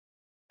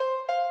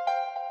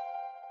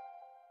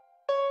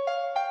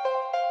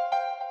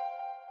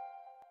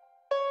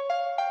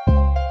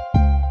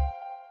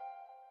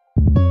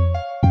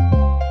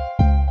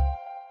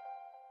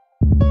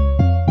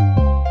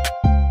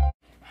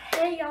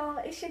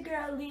your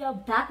girl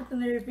Aaliyha back with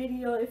another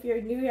video. If you're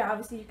new here,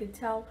 obviously you can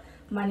tell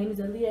my name is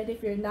Aaliyha, and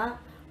if you're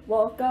not,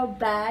 welcome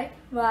back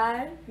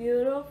my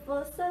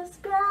beautiful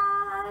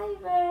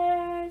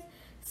subscribers.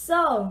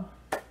 So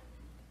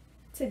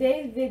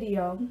today's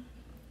video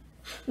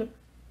I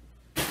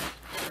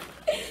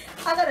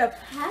got a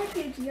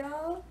package,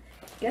 y'all.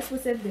 Guess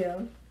what's in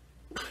there?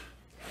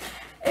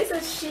 It's a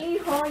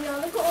Shein haul,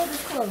 y'all. Look at all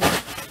this clothes.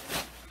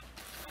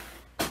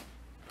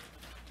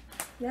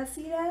 Y'all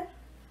see that?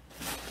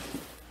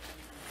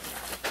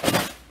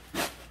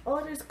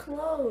 All this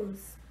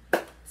clothes.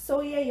 So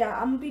yeah, y'all,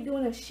 I'm gonna be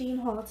doing a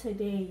Shein haul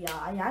today,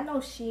 y'all. Y'all know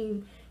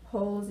Shein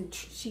hauls and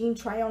Shein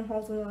try-on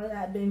hauls and all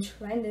that been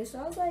trending. So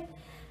I was like,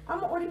 I'm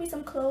gonna order me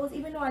some clothes,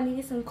 even though I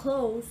needed some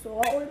clothes. So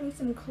I ordered me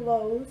some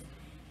clothes.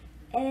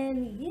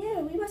 And yeah,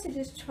 we must have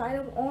just tried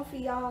them on for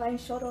y'all and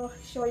show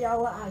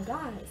y'all what I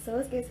got. So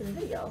let's get to the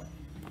video.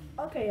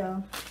 Okay,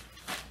 y'all.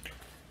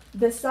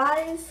 The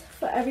size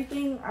for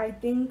everything, I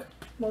think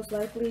most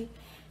likely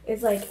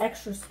is like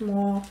extra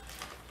small.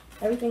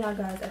 Everything I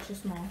got is extra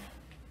small.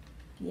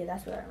 Yeah,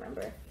 that's what I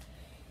remember.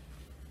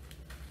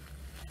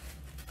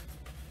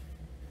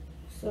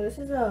 So this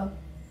is a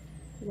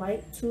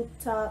white tube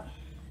top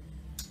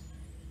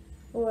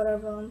or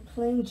whatever,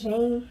 plain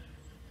Jane.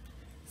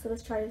 So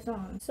let's try this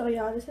on. So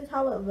y'all, this is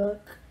how it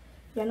look.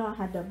 Y'all know I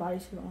had the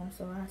bodysuit on,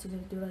 so I had to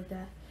just do it like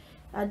that.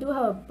 I do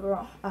have a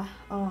bra,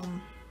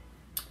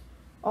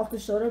 off the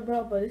shoulder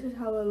bra, but this is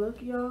how it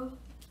look, y'all.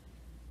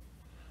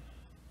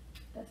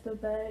 That's the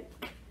bag.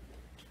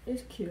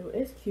 It's cute.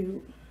 It's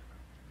cute.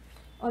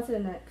 On to the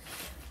next.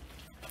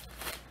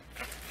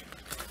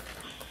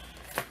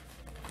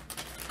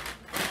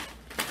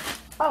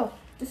 Oh,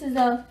 this is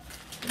a.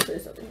 Put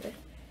this over here.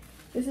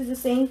 This is the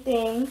same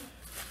thing,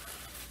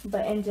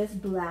 but in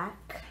just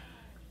black.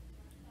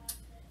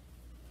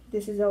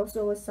 This is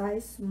also a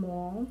size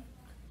small.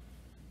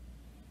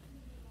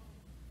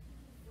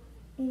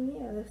 And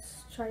yeah,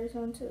 let's try this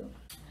on too.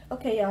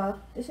 Okay, y'all,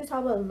 this is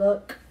how it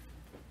look.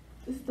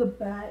 This is the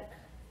back.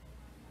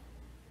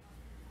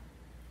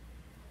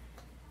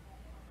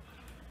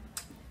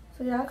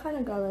 So yeah, I kind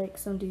of got like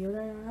some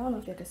deodorant. I don't know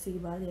if you can see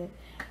by there.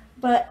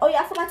 But oh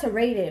yeah, I forgot to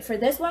rate it. For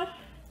this one,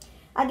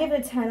 I give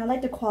it a 10. I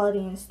like the quality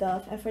and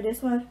stuff. And for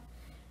this one,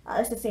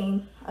 it's the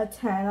same, a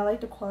 10. I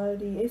like the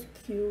quality. It's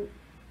cute.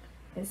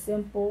 It's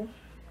simple.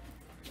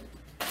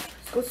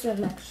 Let's go to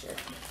the next shirt.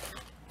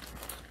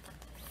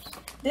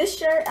 This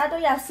shirt, I know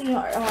y'all seen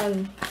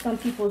on some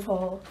people's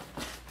haul.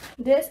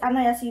 This, I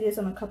know y'all see this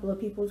on a couple of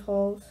people's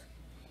hauls.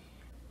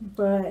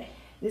 But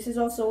this is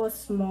also a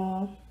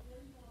small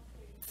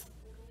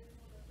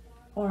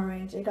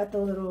orange. It got the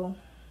little,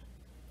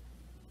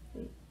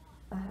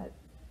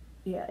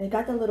 yeah, it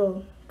got the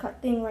little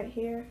cut thing right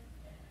here.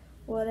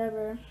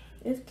 Whatever.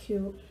 It's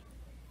cute.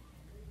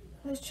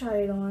 Let's try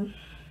it on.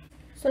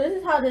 So this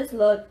is how this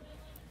look.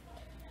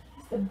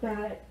 It's the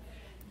back.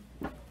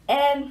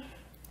 And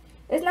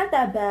it's not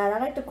that bad. I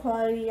like the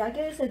quality. I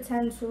give this a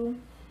 10 too.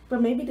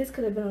 But maybe this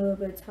could have been a little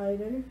bit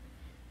tighter.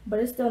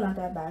 But it's still not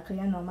that bad. Because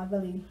y'all know my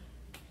belly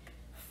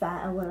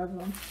fat or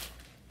whatever.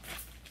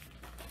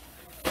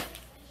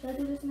 Should I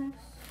do this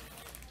next?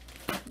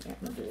 Yeah,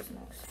 I'm going to do this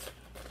next.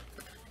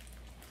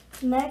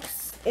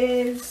 Next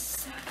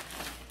is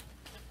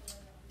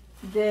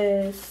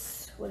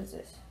this, what is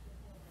this?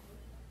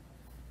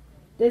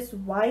 This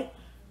white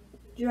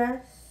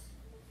dress.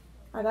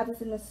 I got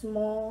this in a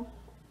small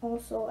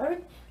also.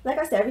 Like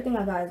I said, everything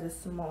I got is a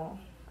small,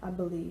 I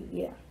believe,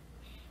 yeah.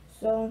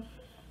 So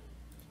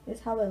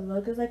it's how it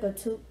looks. It's like a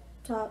tube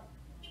top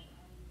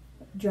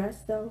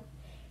dress though.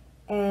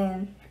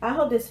 And I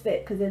hope this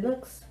fit because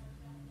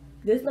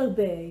this look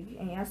big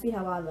and y'all see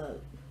how I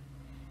look.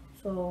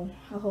 So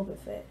I hope it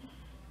fit.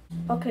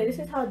 Okay, this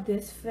is how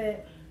this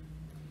fit.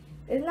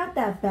 It's not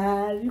that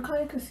bad. You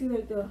kind of can see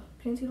like the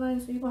panty line,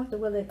 so you're gonna have to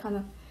wear like kind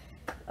of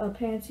a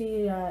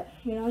panty that,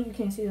 you know, you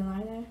can't see the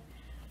line there.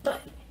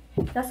 But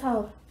that's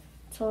how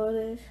tall it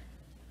is.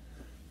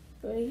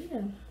 But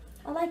yeah,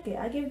 I like it.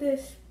 I give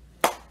this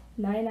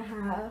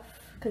 9.5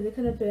 because it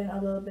could have been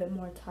a little bit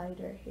more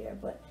tighter here,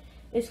 but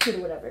it's cute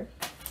or whatever.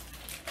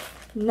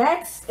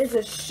 Next is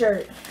a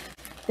shirt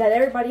that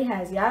everybody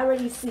has. Y'all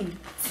already see.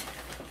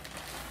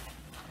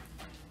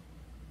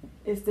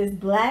 It's this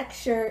black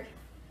shirt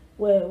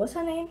with, what's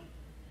her name?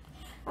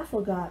 I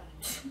forgot.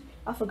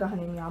 I forgot her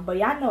name, y'all. But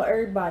y'all know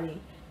everybody.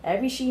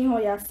 Every Shein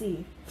haul y'all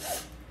see.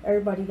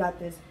 Everybody got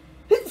this.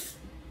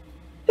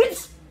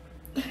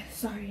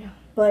 Sorry, y'all.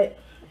 But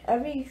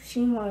every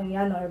Shein haul,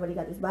 y'all know everybody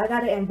got this. But I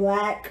got it in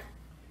black.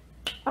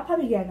 I'll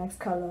probably get a next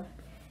color.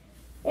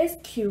 It's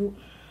cute.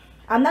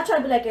 I'm not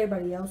trying to be like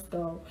everybody else,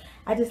 though.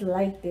 I just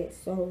liked it.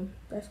 So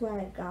that's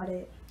why I got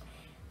it.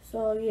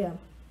 So, yeah.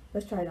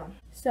 Let's try it on.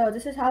 So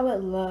this is how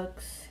it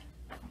looks.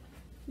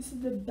 This is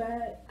the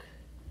back.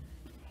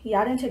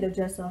 Yeah, I didn't take the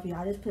dress off,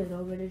 y'all. I just put it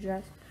over the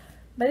dress.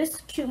 But it's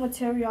cute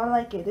material. I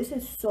like it. This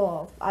is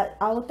soft. I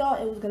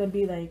thought it was going to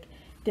be like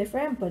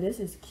different, but this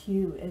is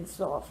cute and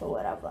soft or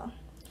whatever.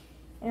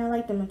 And I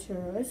like the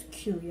material. It's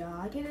cute, y'all.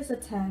 I give this a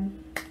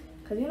 10.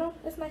 Because, you know,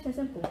 it's nice and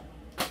simple.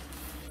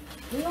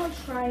 We're gonna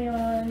try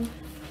on.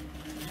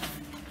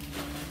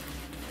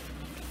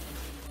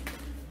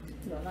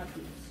 No, not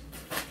these.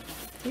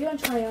 We're gonna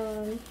try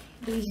on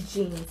these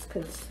jeans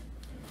because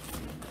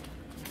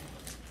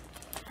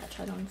I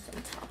tried on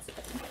some tops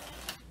already.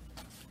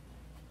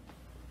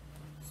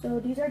 So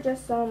these are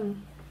just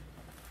some.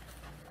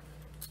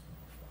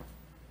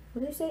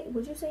 What did they say?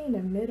 Would you say in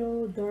the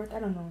middle, dark? I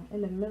don't know.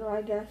 In the middle,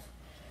 I guess.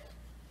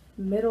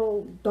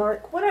 Middle,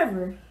 dark,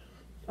 whatever.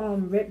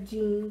 Ripped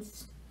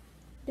jeans.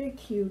 They're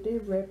cute. They're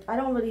ripped. I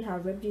don't really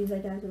have ripped jeans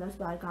like that, so that's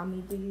why I got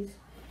me these.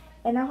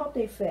 And I hope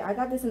they fit. I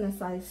got this in a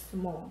size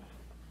small.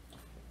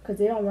 Because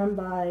they don't run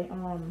by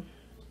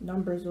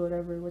numbers or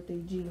whatever with the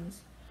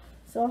jeans.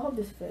 So I hope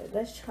this fit.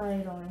 Let's try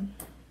it on.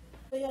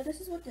 So yeah,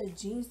 this is what the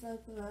jeans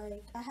look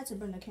like. I had to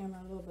bring the camera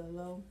a little bit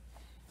low.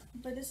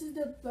 But this is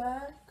the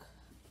back.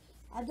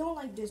 I don't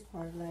like this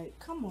part. Like,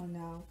 come on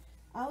now.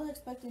 I was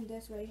expecting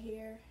this right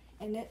here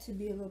and it to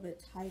be a little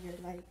bit tighter.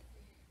 Like,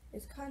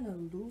 it's kind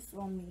of loose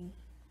on me.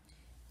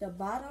 The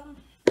bottom,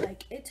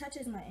 like, it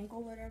touches my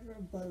ankle, whatever,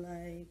 but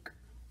like,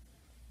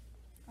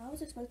 I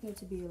was expecting it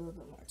to be a little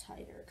bit more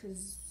tighter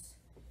because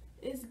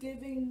it's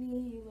giving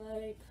me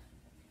like,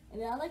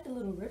 and then I like the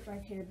little rip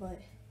right here, but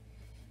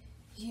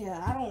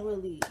yeah, I don't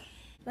really,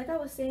 like I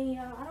was saying,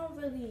 y'all, I don't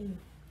really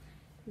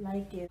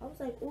like it. I was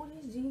like, oh,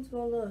 these jeans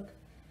gonna look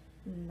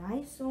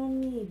nice on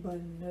me,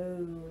 but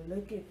no,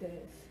 look at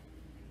this.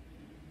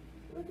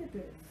 Look at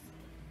this.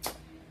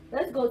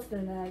 Let's go to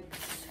the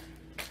next.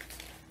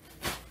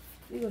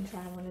 We're gonna try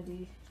one of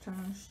these. Try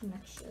on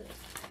next shirt.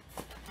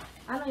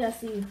 I know y'all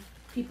see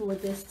people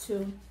with this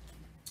too,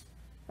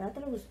 but I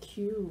thought it was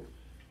cute.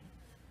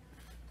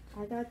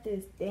 I got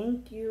this.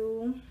 Thank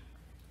you.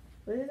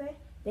 What did it say?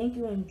 Thank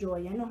you,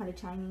 enjoy. I know how the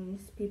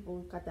Chinese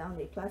people got down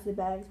their plastic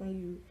bags when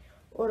you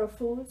order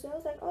food. So I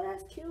was like, oh,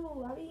 that's cute.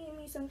 I'll be eating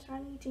me some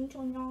Chinese ching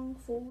chong yang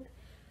food.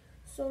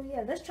 So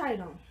yeah, let's try it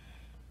on.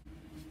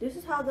 This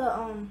is how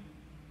the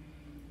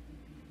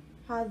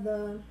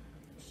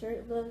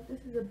shirt looks. This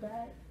is the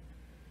back.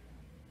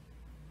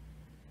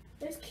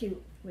 It's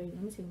cute. Wait,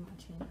 let me take my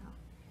chain out.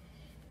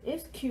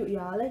 It's cute,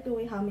 y'all. I like the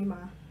way how my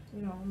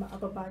my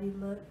upper body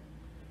look.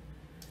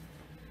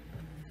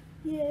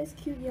 Yeah, it's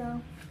cute,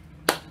 y'all.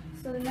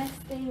 So the next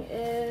thing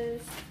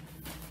is,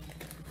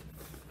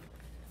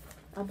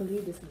 I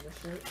believe this is a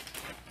shirt.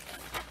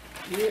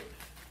 Yep.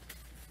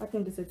 I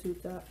think it's a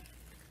tube top.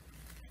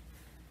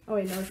 Oh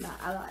wait, no it's not.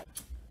 I lied.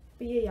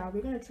 But yeah, y'all,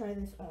 we're gonna try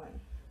this on.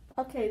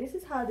 Okay, this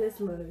is how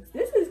this looks.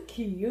 This is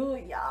cute,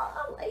 y'all.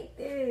 I like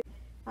this.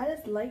 I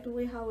just like the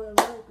way how it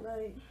looks.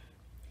 Like,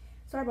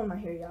 sorry about my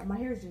hair, y'all. My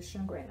hair is just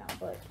shrunk right now,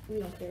 but we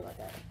don't care about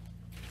that.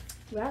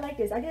 But I like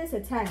this. I give this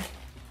a 10.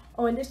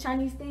 Oh, and this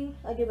Chinese thing,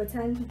 I give a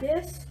 10.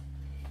 This,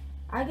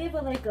 I give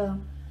it like a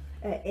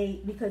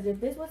 8 because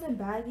if this wasn't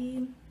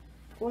baggy,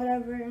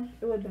 whatever,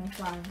 it would have been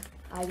fine,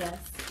 I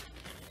guess.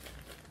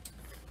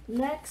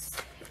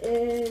 Next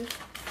is,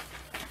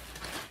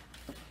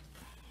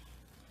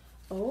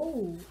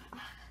 oh,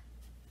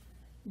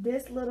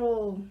 this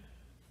little,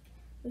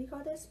 what do you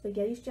call this?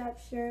 Spaghetti strap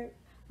shirt.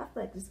 I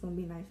feel like this is going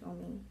to be nice on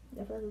me.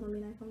 I feel like it's going to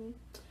be nice on me.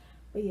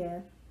 But yeah,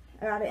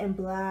 I got it in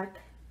black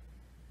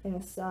in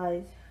a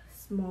size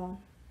small.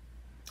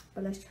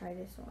 But let's try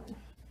this on.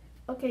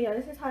 Okay, y'all,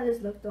 this is how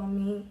this looked on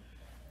me.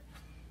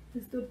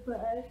 This is the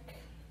back.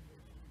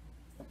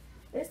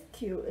 It's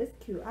cute. It's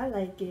cute. I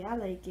like it. I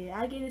like it.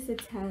 I give this a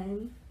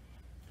 10.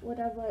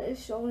 Whatever.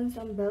 It's showing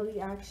some belly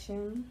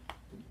action.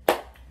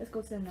 Let's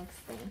go to the next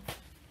thing.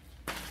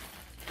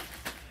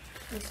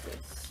 What's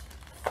this?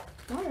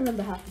 I don't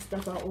remember half the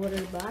stuff I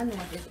ordered, but I know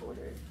I just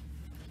ordered.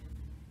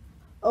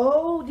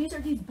 Oh, these are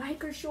these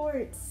biker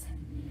shorts.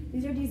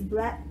 These are these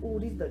black. Oh,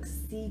 these look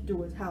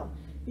see-through as hell.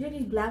 These are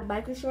these black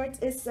biker shorts.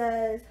 It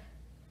says,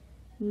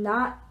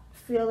 not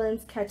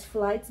feelings, catch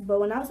flights. But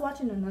when I was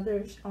watching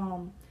another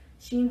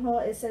Shein haul,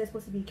 it said it's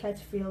supposed to be catch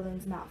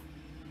feelings, not.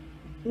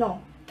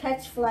 No,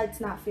 catch flights,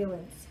 not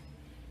feelings.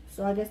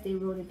 So I guess they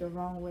wrote it the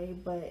wrong way,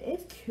 but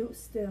it's cute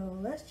still.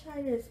 Let's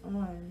try this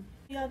on.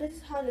 Yo, this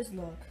is how this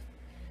look.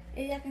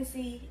 And y'all can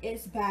see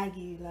it's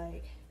baggy.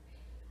 Like,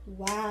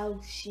 wow,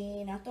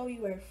 Shein, I thought we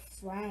were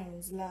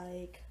friends.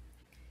 Like,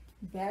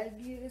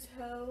 baggy as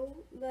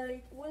hell.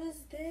 Like, what is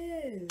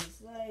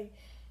this? Like,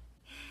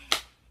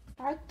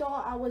 I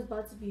thought I was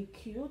about to be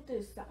cute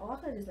this summer. Oh, I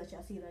could just let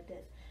y'all see like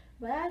this.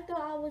 But I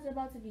thought I was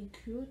about to be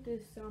cute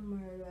this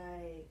summer.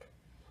 Like,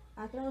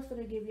 I thought I was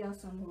gonna give y'all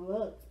some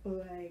looks,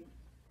 but like,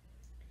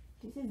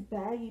 this is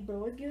baggy,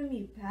 bro. It's giving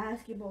me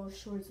basketball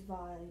shorts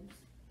vibes.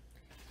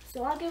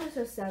 So I'll give this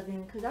a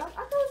 7 because I thought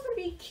it was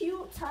gonna be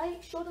cute,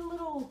 tight, show the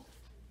little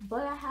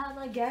butt I have,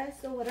 I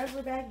guess, or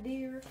whatever back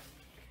there.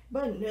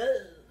 But no,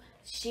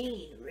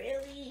 Shein,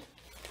 really?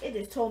 It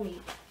just told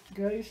me,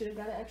 girl, you should have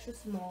got an extra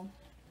small.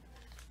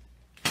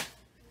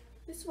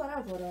 This is what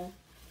I vote on.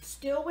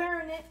 Still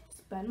wearing it.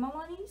 Spend my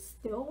money.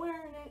 Still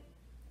wearing it.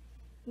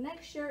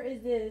 Next shirt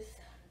is this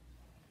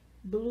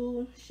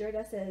blue shirt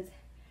that says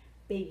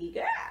baby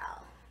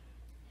girl.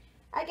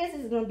 I guess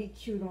it's gonna be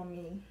cute on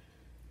me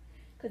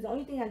Because the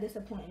only thing that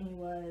disappointed me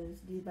was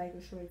these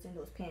biker shorts and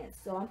those pants.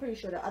 So I'm pretty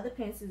sure the other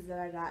pants that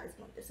I got is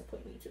going to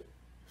disappoint me too.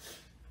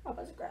 I'm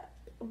about to grab.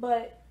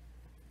 But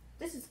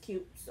this is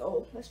cute.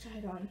 So let's try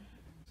it on.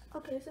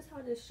 Okay, this is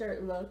how this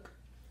shirt look.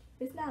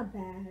 It's not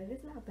bad.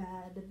 It's not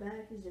bad. The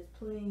back is just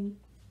plain.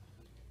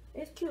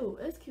 It's cute.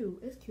 It's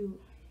cute. It's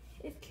cute.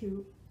 It's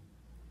cute.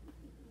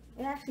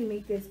 It actually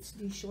make these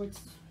shorts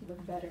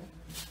look better,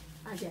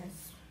 I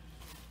guess.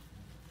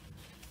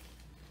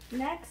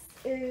 Next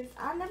is,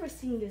 I've never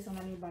seen this on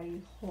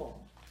anybody's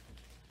haul.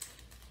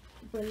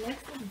 But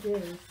next is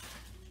this.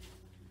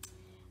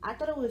 I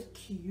thought it was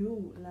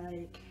cute,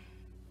 like.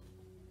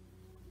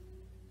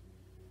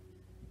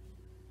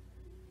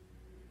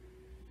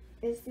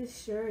 It's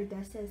this shirt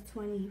that says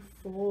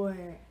 24.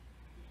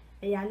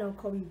 And yeah, I know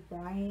Kobe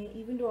Bryant,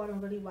 even though I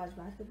don't really watch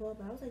basketball,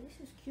 but I was like,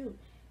 this is cute.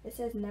 It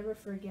says never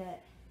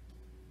forget.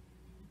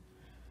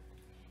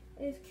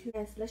 It's cute.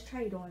 Yes, let's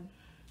try it on.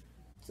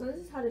 So this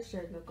is how the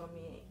shirt look on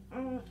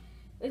me.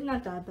 It's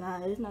not that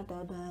bad. It's not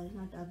that bad. It's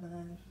not that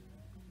bad.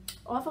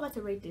 Oh, I forgot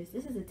to rate this.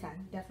 This is a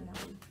 10,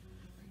 definitely.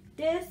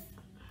 This,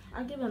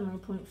 I give it a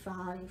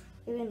 9.5.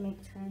 It didn't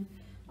make 10.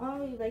 I don't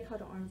really like how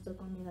the arms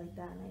look on me like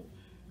that. Like,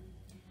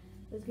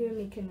 it's giving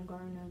me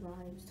kindergarten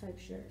vibes type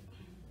shirt.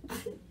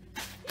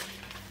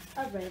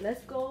 Alright,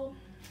 let's go.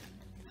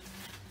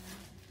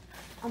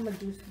 I'm gonna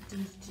do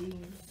these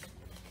jeans.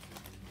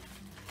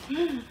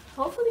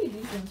 Hopefully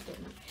these ones fit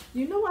me.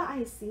 You know what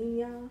I seen,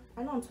 y'all?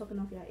 I know I'm talking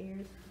off your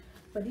ears,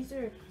 but these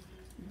are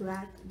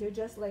black. They're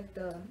just like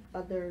the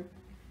other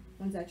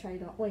ones I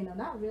tried on. Wait, no,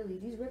 not really.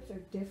 These rips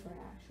are different,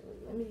 actually.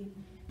 Let me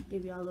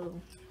give y'all a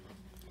little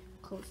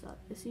close up.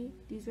 You see?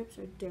 These rips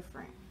are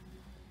different.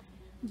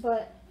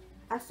 But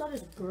I saw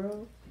this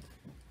girl.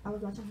 I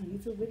was watching her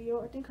YouTube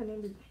video. I think her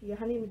name is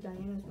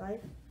Diana's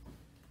Life.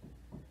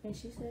 And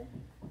she said,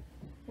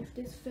 if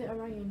this fit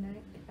around your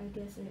neck, I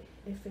guess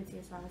it fits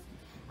your size.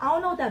 I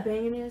don't know what that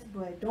banging is,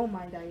 but don't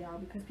mind that, y'all,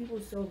 because people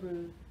are so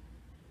rude.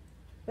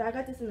 But I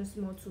got this in a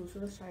small too, so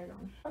let's try it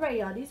on. Alright,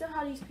 y'all, these are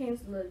how these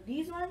pants look.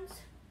 These ones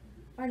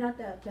are not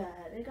that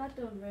bad. They got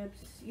the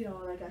rips, you know,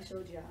 like I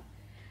showed y'all.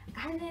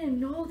 I didn't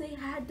know they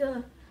had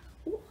the...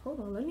 Ooh, hold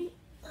on, let me...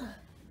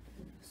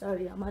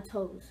 Sorry, y'all, my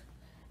toes.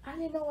 I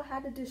didn't know I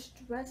had the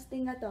distress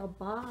thing at the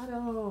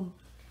bottom.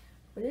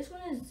 But this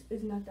one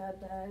is not that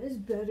bad. It's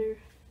better.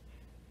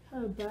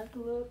 How the back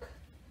look.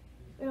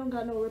 It don't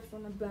got no rips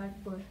on the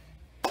back, but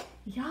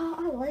y'all,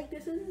 I like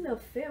this. This is a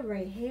fit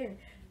right here.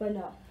 But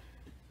no.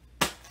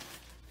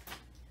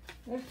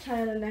 Let's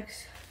try the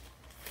next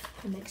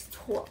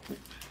top.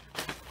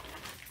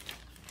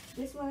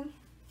 This one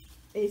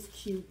is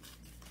cute.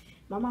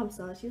 My mom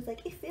saw it. She was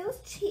like, it feels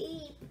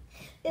cheap.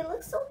 It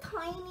looks so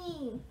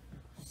tiny.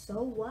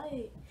 So what?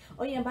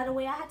 Oh yeah, and by the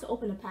way, I had to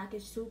open the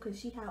package too because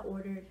she had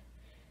ordered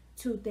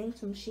 2 things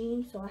from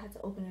Shein, so I had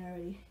to open it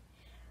already.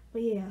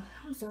 But yeah,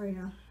 I'm sorry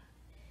now.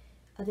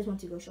 I just want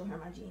to go show her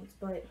my jeans.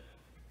 But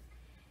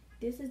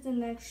this is the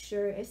next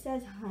shirt. It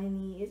says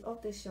honey. It's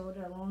off the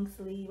shoulder, long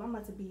sleeve. I'm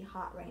about to be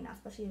hot right now,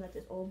 especially like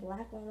this old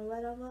black one or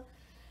whatever.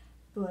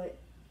 But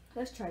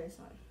let's try this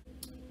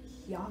on.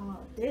 Y'all,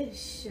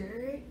 this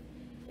shirt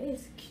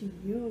is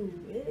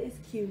cute. It is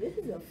cute. This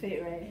is a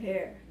fit right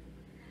here.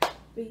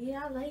 But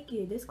yeah, I like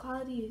it. This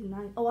quality is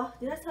nice. Oh,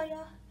 did I tell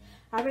y'all?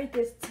 I rate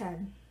this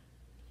 10.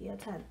 Yeah,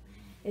 10.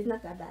 It's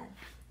not that bad.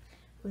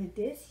 But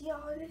this,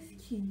 y'all, this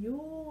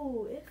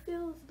cute. It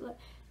feels like,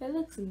 it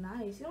looks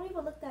nice. It don't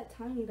even look that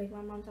tiny. Like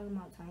my mom talking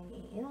about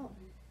tiny. It don't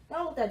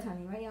look that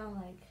tiny, right, y'all?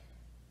 Like,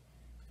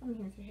 from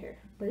here to here.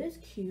 But it's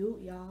cute,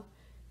 y'all.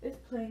 It's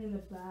plain in the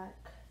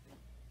back.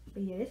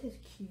 But yeah, this is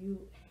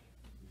cute.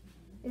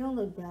 It don't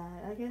look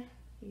bad. I guess,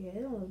 yeah,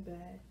 it don't look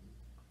bad.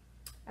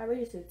 I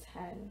rate it a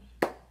 10.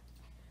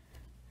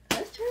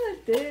 Let's try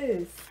like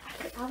this.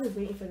 I was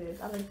waiting for this.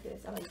 I like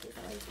this. I like this.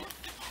 I like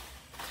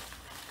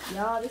this.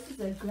 Y'all, this is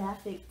a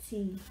graphic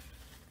tee.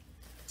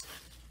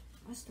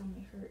 My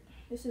stomach hurt.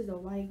 This is a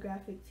white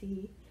graphic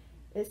tee.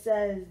 It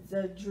says,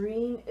 the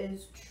dream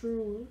is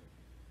true,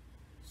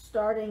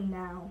 starting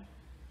now.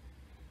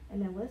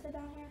 And then what's it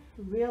down here?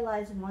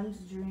 Realize one's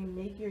dream.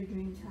 Make your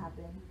dreams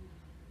happen.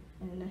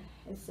 And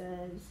it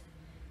says,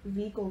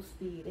 vehicle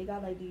speed. They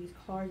got like these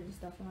cars and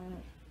stuff on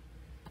it.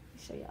 Let me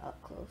show you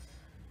up close.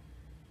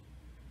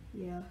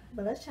 Yeah,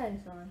 but let's try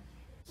this on.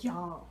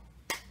 Y'all,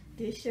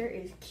 this shirt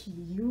is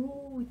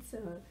cute.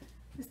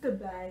 It's the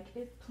bag.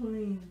 It's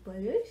plain,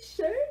 but this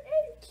shirt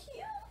is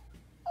cute.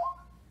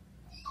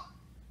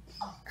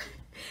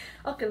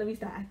 Okay, let me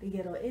start acting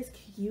ghetto. It's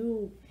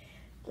cute.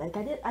 Like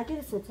I get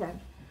it a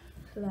 10.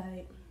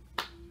 Like,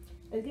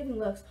 it's giving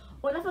looks.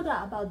 Oh, and I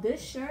forgot about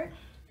this shirt.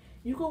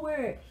 You could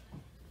wear it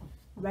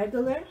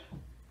regular,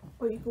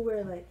 or you could wear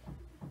it like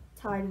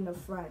tied in the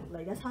front.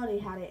 Like that's how they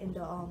had it in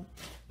the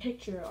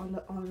picture on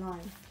the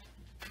online.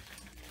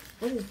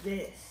 What is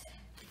this?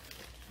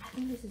 I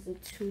think this is a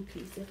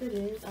 2-piece. If it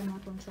is, I'm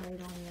not gonna try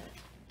it on yet.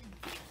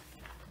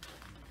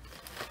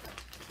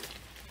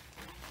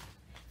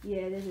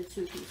 Yeah, it is a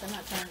 2-piece. I'm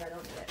not trying that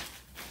on yet.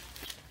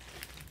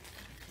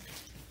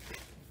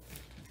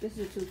 This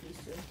is a 2-piece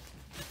too.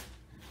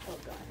 Oh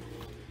god.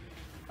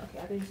 Okay,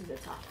 I think this is the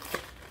top.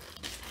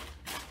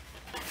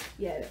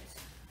 Yeah, it is.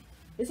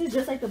 This is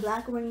just like the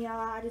black one, y'all.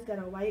 I just got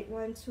a white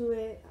one to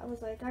it. I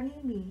was like, I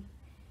need me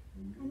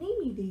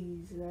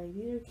these. Like,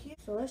 these are cute.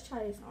 So let's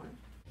try this on.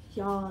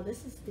 Y'all,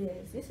 this is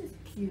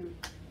cute.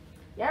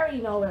 Y'all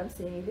already know what I'm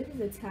saying. This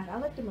is a 10. I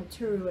like the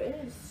material. It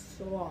is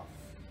soft.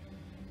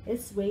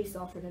 It's way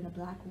softer than the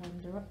black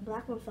one. The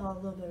black one felt a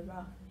little bit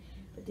rough.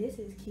 But this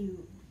is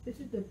cute. This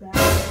is the back.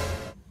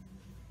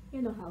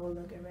 You know how it will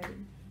look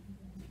already.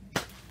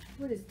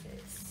 What is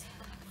this?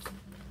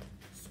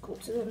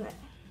 Scoop to the neck.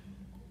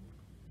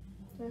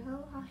 The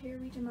hell? How hair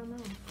reaching my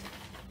mouth?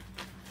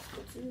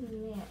 Scoop to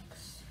the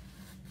next.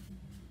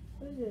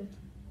 What is it?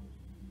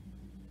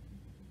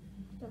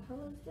 What the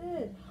hell is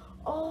this?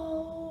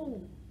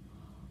 Oh!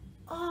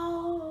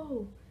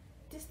 Oh!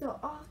 This the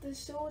off the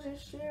shoulder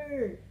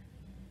shirt.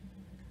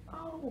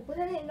 Oh, but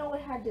I didn't know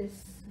it had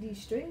these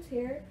strings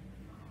here.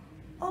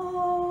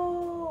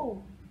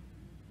 Oh!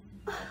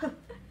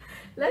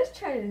 Let's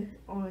try this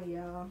on,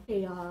 y'all.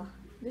 Hey, y'all.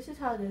 This is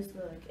how this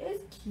looks.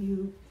 It's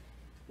cute.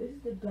 This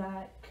is the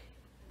back.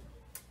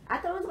 I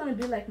thought it was gonna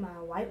be like my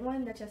white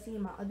one that y'all see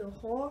in my other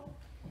haul,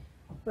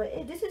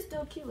 but this is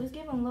still cute. It's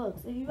giving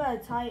looks. And you gotta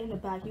tie it in the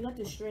back. You got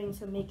the string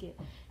to make it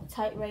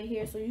tight right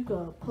here, so you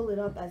can pull it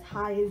up as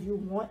high as you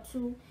want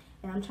to.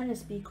 And I'm trying to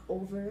speak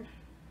over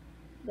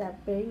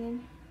that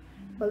banging,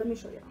 but let me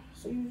show y'all.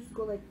 So you just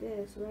go like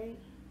this, right?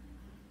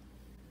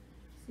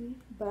 See?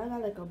 But I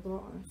got like a bra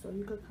on, so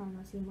you could kind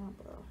of see my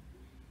bra.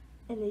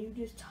 And then you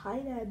just tie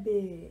that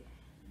bit.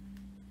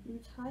 You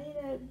tie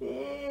that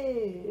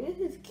bit.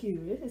 This is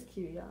cute. This is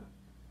cute, y'all.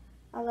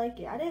 I like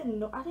it. I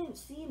didn't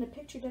see in the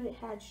picture that it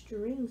had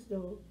strings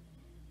though.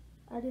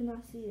 I did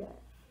not see that.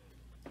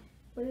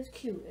 But it's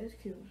cute. It's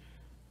cute.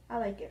 I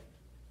like it.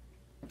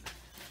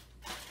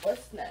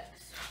 What's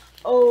next?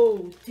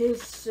 Oh,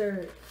 this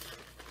shirt.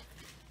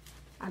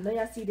 I know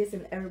y'all see this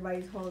in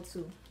everybody's haul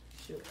too.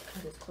 Shoot,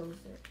 I just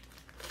closed it.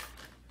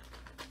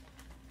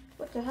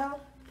 What the hell?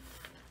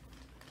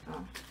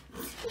 Oh.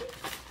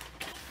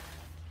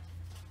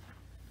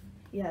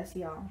 Yes,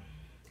 y'all.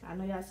 I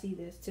know y'all see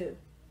this too.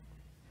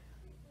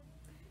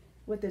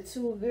 With the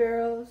two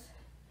girls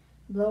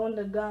blowing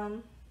the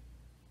gum.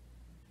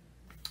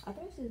 I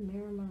think this is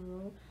Marilyn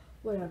Monroe.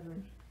 Whatever.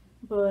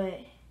 But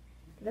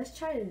let's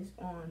try this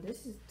on.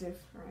 This is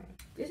different.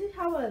 This is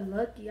how it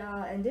look,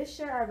 y'all. And this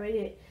shirt I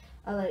rated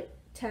like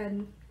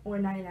 10 or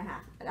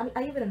 9.5.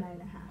 I give it a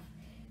 9.5.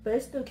 But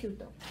it's still cute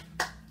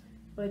though.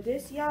 But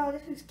this, y'all,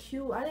 this is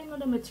cute. I didn't know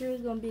the material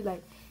is gonna be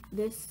like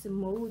this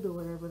smooth or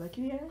whatever. Like,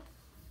 you hear?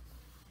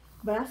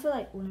 But I feel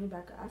like, let me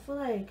back up. I feel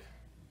like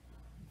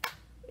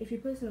if you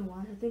put this in the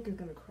water, I think it's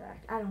gonna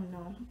crack. I don't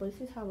know. But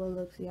this is how it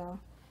looks, y'all.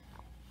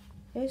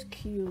 It's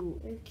cute.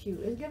 It's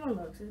cute. It's giving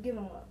looks. It's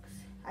giving looks.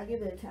 I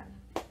give it a 10.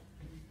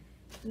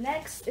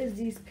 Next is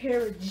these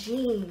pair of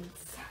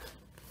jeans.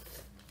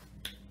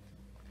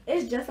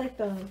 It's just like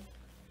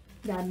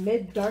that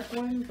mid dark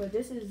one, but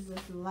this is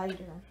just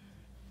lighter.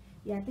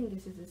 Yeah, I think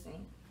this is the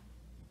same.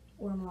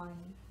 Or I'm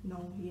lying.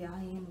 No, yeah, I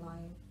am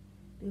lying.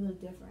 They look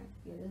different.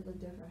 Yeah, they look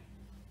different.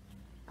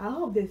 I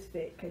hope this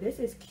fit, because this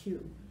is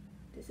cute.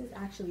 This is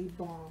actually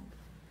bomb.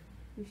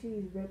 You see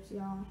these rips,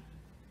 y'all?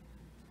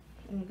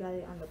 And you got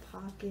it on the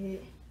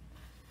pocket.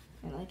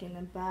 And like in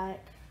the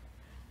back.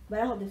 But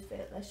I hope this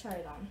fit. Let's try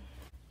it on.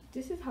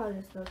 This is how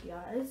this looks,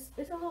 y'all.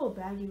 It's a little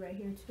baggy right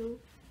here, too.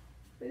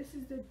 This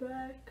is the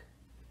back.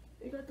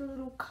 It got the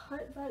little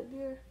cut back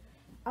there.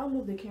 I'll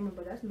move the camera,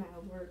 but that's my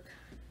work.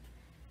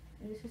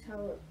 And this is how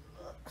it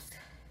looks.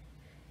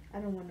 I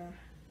don't want to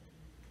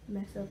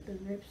mess up the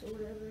rips or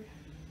whatever.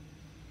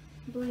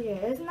 But yeah,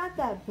 it's not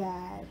that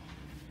bad.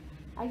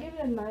 I give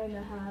it a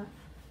 9.5.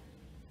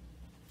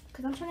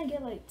 Because I'm trying to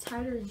get like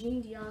tighter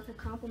jeans, y'all, to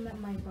complement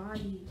my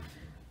body.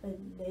 But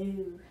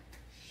no,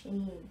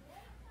 Shein,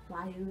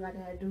 why you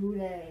gotta do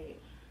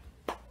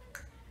that?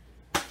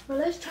 But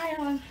let's try it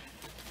on.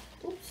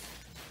 Oops.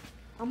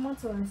 I'm on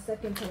to the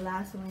second to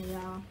last one,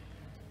 y'all.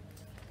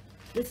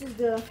 This is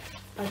a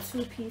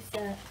 2-piece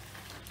set.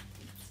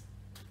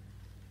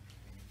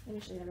 Let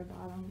me show you the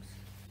bottoms.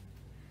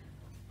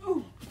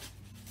 Ooh.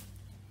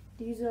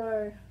 These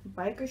are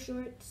biker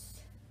shorts.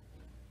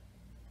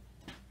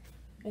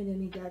 And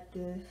then you got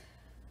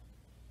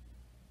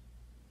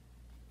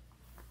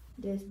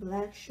this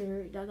black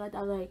shirt. I got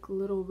that like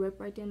little rip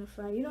right there in the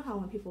front. You know how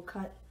when people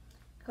cut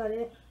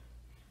it?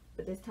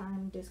 But this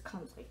time this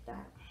comes like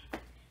that.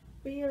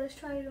 But yeah, let's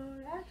try it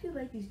on. I actually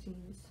like these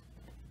jeans.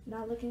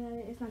 Not looking at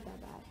it, it's not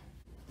that bad.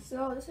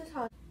 So this is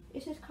how,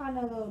 it's just kind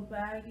of a little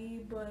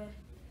baggy, but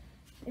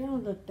it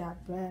don't look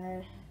that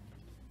bad.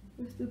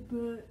 It's the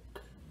back.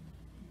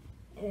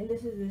 And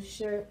this is the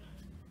shirt.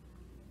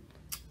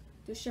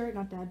 The shirt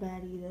not that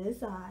bad either.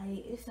 It's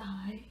alright. It's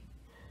alright.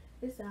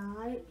 It's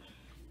alright.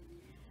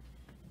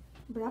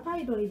 But I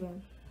probably don't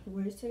even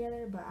wear this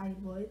together, but I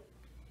would.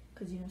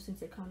 Because, you know,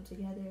 since it comes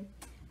together,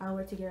 I'll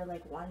wear it together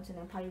like once and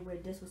then probably wear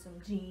this with some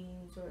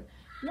jeans or,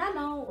 yeah,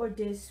 no, or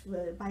this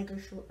with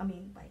biker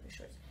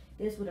shorts.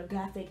 This with a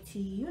graphic tee,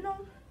 you know.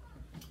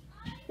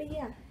 But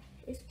yeah,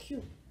 it's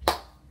cute.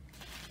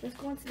 let's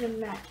go on to the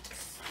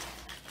next.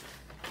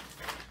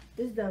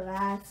 This is the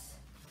last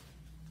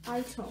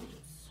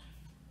items.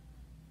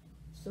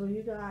 So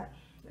you got,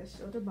 let's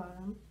show the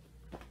bottom.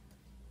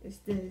 It's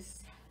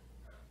this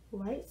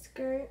white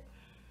skirt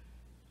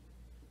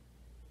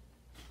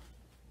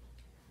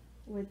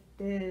with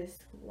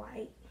this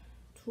white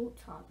tube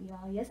top,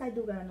 y'all. Yes, I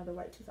do got another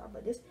white tube top,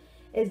 but this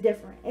is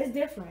different. It's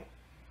different.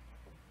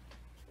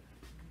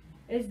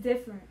 It's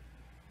different.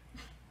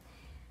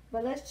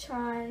 But let's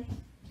try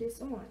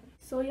this on.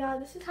 So y'all,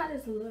 this is how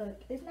this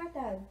look. It's not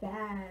that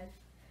bad.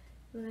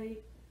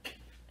 Like,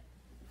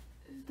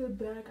 it's the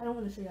back. I don't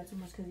want to show y'all too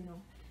much because, you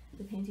know,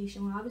 the panties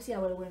showing. Obviously, I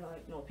would wear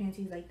like, you know,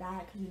 panties like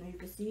that because, you know, you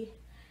can see.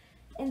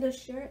 And the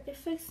shirt, it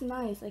fits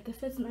nice. Like, it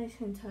fits nice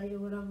and tight or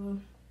whatever.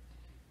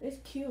 It's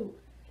cute.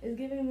 It's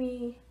giving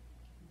me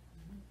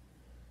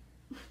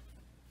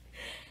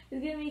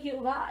it's giving me cute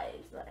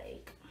vibes,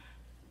 like.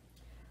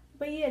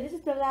 But yeah, this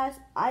is the last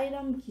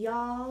item,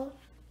 y'all.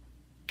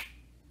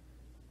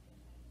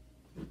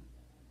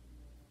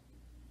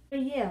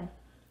 But yeah,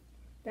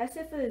 that's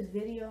it for this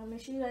video.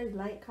 Make sure you guys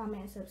like,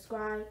 comment, and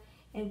subscribe,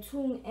 and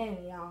tune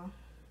in, y'all.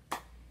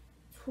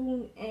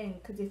 Tune in,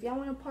 because if y'all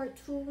want a part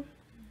 2,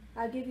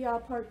 I'll give y'all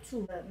part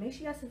 2. But make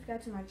sure y'all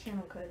subscribe to my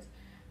channel, because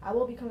I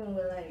will be coming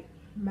with like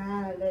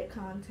mad lit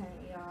content,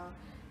 y'all.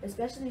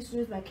 Especially as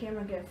soon as my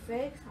camera get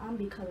fixed, I'm gonna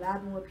be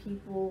collabing with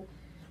people,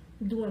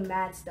 doing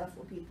mad stuff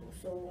with people.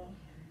 So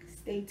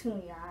stay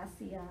tuned, y'all. I'll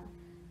see y'all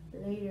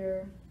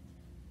later.